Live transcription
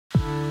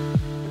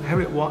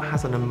Heriot-Watt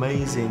has an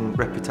amazing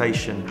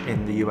reputation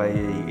in the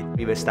UAE.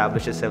 We've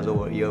established ourselves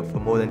over here for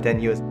more than 10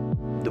 years.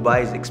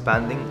 Dubai is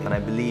expanding, and I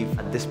believe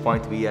at this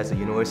point we as a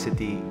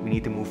university, we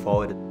need to move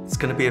forward. It's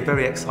going to be a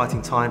very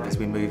exciting time as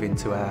we move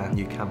into our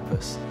new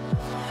campus.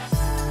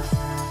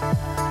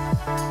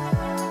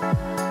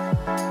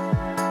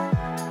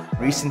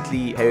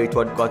 Recently,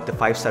 Heriot-Watt got the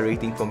 5-star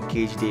rating from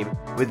KHD.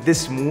 With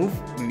this move,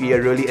 we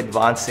are really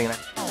advancing.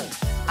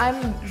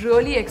 I'm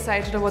really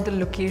excited about the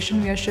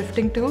location we are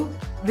shifting to,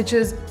 which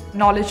is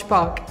Knowledge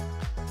Park.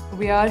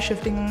 We are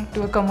shifting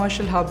to a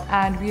commercial hub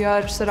and we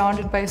are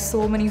surrounded by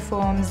so many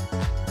firms.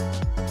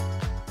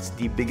 It's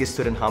the biggest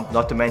student hub,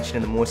 not to mention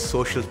in the most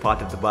social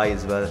part of Dubai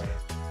as well.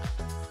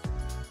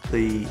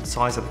 The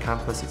size of the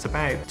campus, it's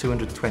about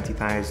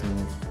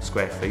 220,000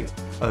 square feet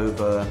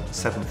over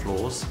 7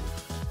 floors.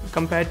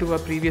 Compared to our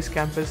previous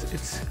campus,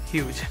 it's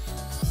huge.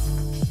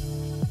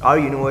 Our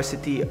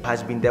university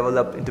has been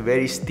developed into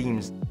various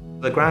teams.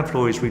 The ground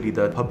floor is really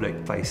the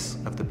public face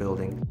of the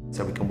building,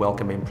 so we can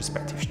welcome in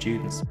prospective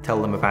students, tell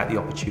them about the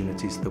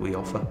opportunities that we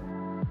offer.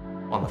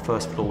 On the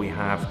first floor we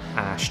have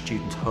our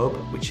student hub,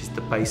 which is the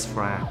base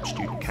for our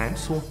student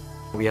council.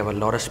 We have a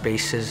lot of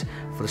spaces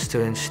for the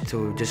students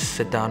to just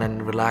sit down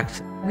and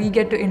relax. We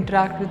get to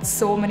interact with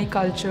so many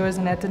cultures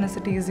and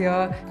ethnicities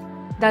here.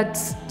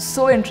 That's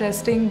so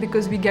interesting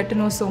because we get to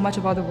know so much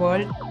about the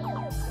world.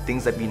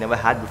 Things that we never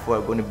had before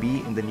are going to be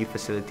in the new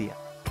facility.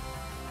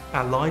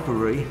 Our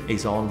library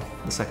is on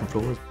the 2nd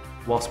floor.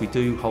 Whilst we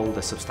do hold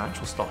a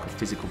substantial stock of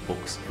physical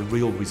books, the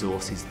real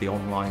resource is the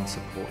online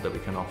support that we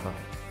can offer.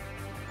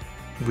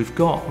 We've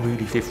got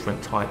really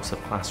different types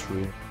of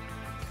classroom.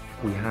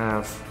 We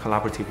have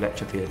collaborative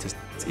lecture theatres.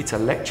 It's a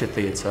lecture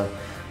theatre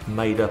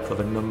made up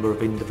of a number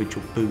of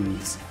individual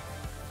booths.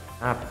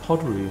 Our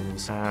pod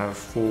rooms have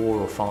 4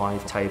 or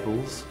 5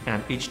 tables,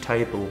 and each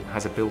table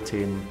has a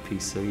built-in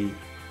PC.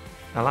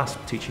 Our last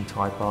teaching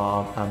type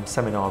are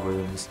seminar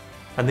rooms,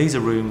 and these are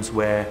rooms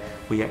where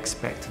we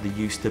expect the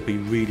use to be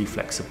really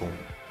flexible.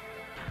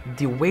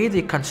 The way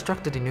they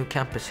constructed the new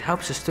campus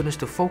helps the students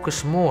to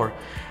focus more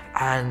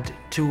and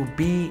to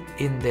be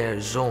in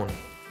their zone.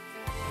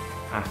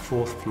 Our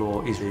 4th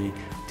floor is a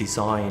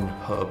design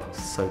hub,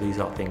 so these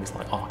are things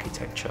like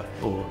architecture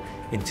or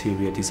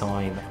interior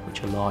design,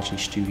 which are largely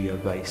studio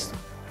based.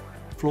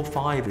 Floor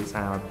 5 is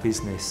our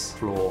business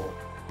floor,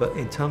 but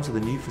in terms of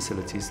the new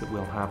facilities that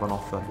we'll have on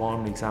offer,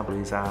 one example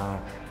is our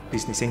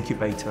business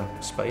incubator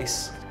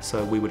space,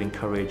 so we would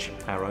encourage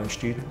our own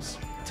students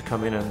to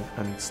come in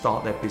and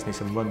start their business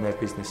and run their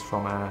business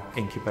from our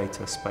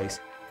incubator space.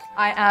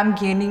 I am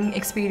gaining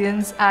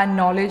experience and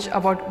knowledge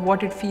about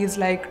what it feels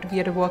like to be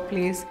at a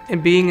workplace.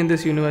 And being in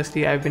this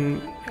university, I've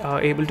been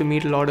able to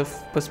meet a lot of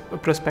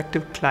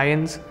prospective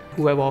clients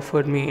who have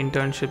offered me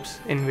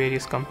internships in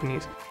various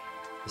companies.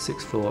 The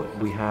 6th floor,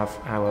 we have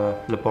our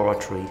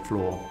laboratory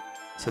floor.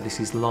 So this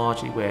is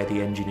largely where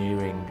the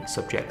engineering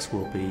subjects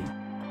will be.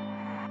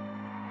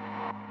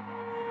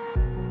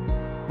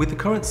 With the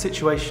current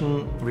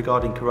situation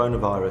regarding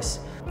coronavirus,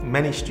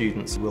 many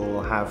students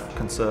will have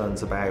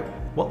concerns about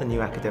what the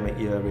new academic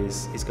year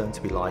is going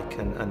to be like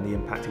and the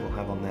impact it will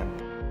have on them.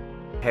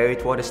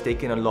 Heriot-Watt has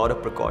taken a lot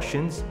of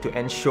precautions to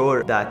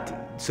ensure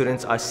that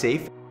students are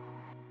safe.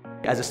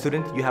 As a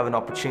student, you have an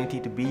opportunity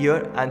to be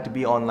here and to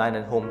be online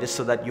at home, just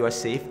so that you are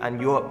safe and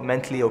you are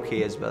mentally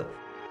okay as well.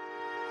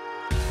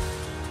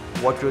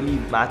 What really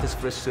matters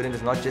for a student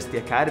is not just the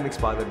academics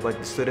part of it, but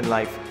the student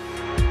life.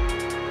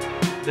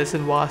 There's a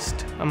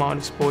vast amount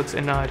of sports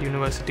in our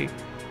university,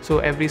 so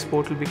every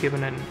sport will be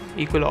given an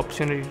equal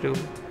opportunity to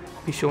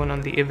be shown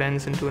on the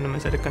events and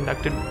tournaments that are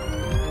conducted.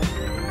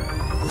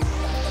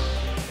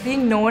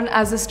 Being known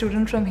as a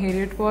student from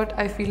Heriot-Watt,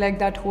 I feel like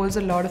that holds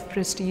a lot of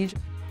prestige.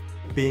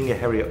 Being a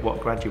Heriot-Watt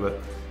graduate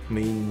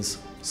means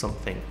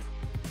something.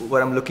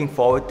 What I'm looking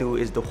forward to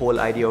is the whole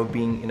idea of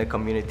being in a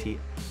community.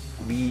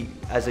 We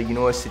as a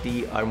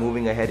university are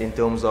moving ahead in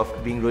terms of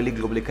being really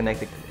globally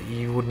connected.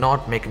 You would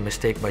not make a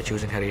mistake by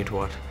choosing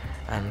Heriot-Watt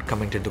and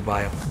coming to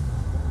Dubai.